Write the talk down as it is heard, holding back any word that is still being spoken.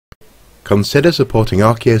Consider supporting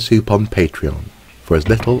Archaeosoup on Patreon for as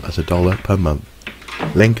little as $1 per month.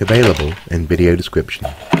 Link available in video description.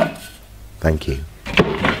 Thank you.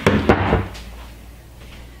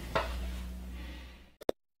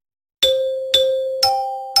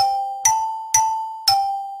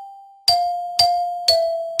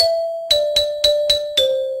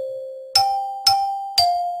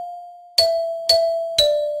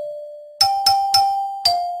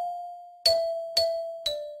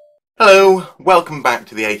 Hello, welcome back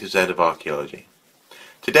to the A to Z of Archaeology.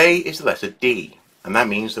 Today is the letter D, and that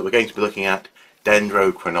means that we're going to be looking at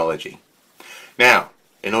Dendrochronology. Now,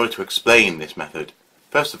 in order to explain this method,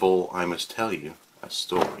 first of all I must tell you a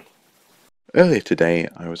story. Earlier today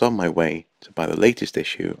I was on my way to buy the latest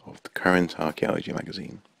issue of the current Archaeology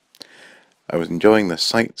magazine. I was enjoying the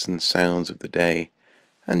sights and sounds of the day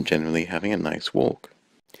and generally having a nice walk,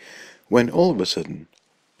 when all of a sudden,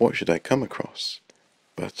 what should I come across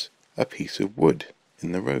but a piece of wood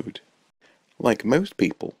in the road. Like most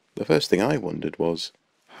people, the first thing I wondered was,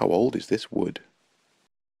 how old is this wood?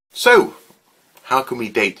 So, how can we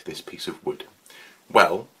date this piece of wood?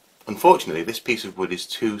 Well, unfortunately this piece of wood is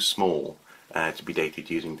too small to be dated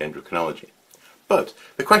using dendrochronology. But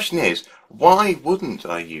the question is, why wouldn't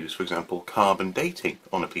I use, for example, carbon dating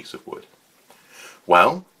on a piece of wood?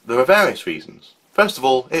 Well, there are various reasons. First of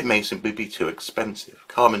all, it may simply be too expensive.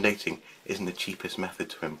 Carbon dating isn't the cheapest method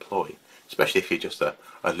to employ, especially if you're just a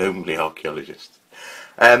lonely archaeologist.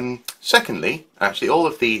 Secondly, actually all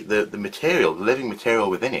of the material, the living material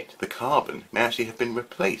within it, the carbon, may actually have been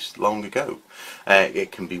replaced long ago.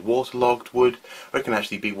 It can be waterlogged wood, or it can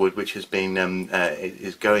actually be wood which has been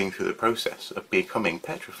is going through the process of becoming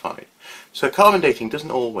petrified. So carbon dating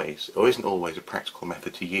doesn't always, or isn't always, a practical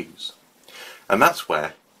method to use. And that's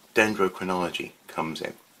where dendrochronology comes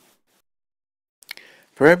in.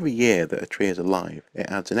 For every year that a tree is alive, it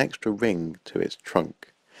adds an extra ring to its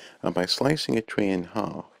trunk, and by slicing a tree in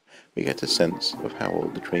half, we get a sense of how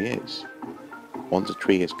old the tree is. Once a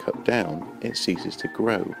tree is cut down, it ceases to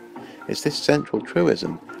grow. It's this central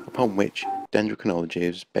truism upon which dendrochronology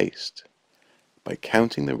is based. By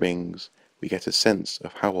counting the rings, we get a sense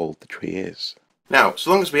of how old the tree is. Now,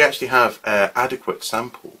 so long as we actually have adequate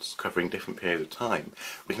samples covering different periods of time,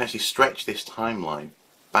 we can actually stretch this timeline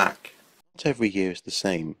back. Not every year is the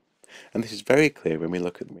same, and this is very clear when we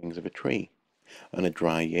look at the rings of a tree. On a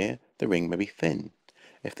dry year, the ring may be thin.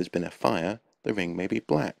 If there's been a fire, the ring may be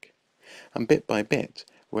black. And bit by bit,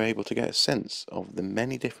 we're able to get a sense of the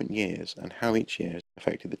many different years and how each year has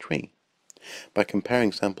affected the tree. By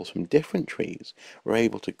comparing samples from different trees, we're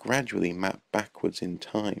able to gradually map backwards in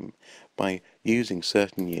time by using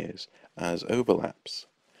certain years as overlaps.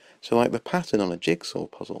 So like the pattern on a jigsaw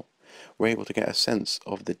puzzle, we're able to get a sense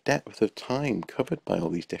of the depth of time covered by all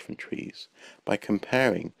these different trees by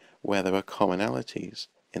comparing where there are commonalities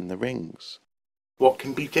in the rings. What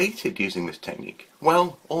can be dated using this technique?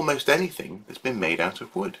 Well, almost anything that's been made out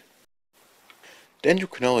of wood.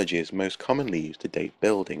 Dendrochronology is most commonly used to date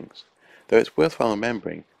buildings, though it's worthwhile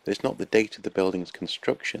remembering that it's not the date of the building's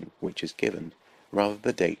construction which is given, rather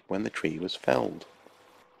the date when the tree was felled.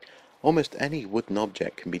 Almost any wooden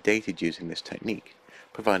object can be dated using this technique,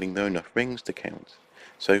 providing there are enough rings to count.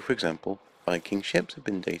 So, for example, Viking ships have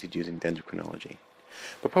been dated using dendrochronology.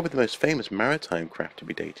 But probably the most famous maritime craft to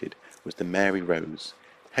be dated was the Mary Rose,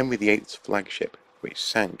 Henry VIII's flagship, which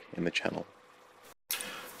sank in the Channel.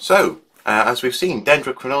 So, as we've seen,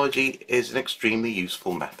 dendrochronology is an extremely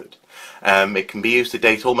useful method. It can be used to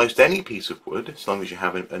date almost any piece of wood, as long as you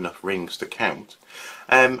have enough rings to count.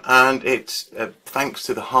 And it's thanks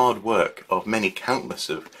to the hard work of many countless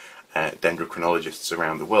of dendrochronologists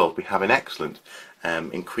around the world, we have an excellent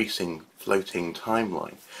increasing floating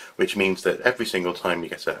timeline, which means that every single time you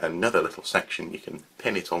get another little section, you can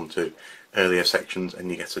pin it onto earlier sections and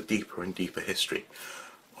you get a deeper and deeper history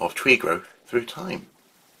of tree growth through time.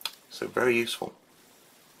 So very useful.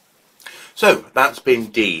 So that's been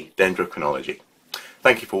D, dendrochronology.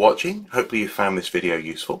 Thank you for watching. Hopefully you found this video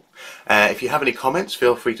useful. If you have any comments,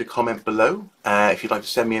 feel free to comment below. If you'd like to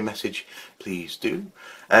send me a message, please do.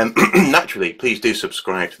 Naturally, please do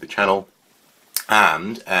subscribe to the channel.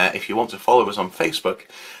 And if you want to follow us on Facebook,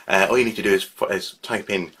 all you need to do is type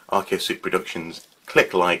in Archaeosoup Productions,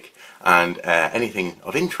 click like, and anything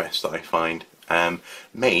of interest that I find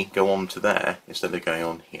may go on to there instead of going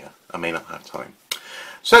on here. I may not have time.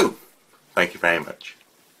 So, thank you very much.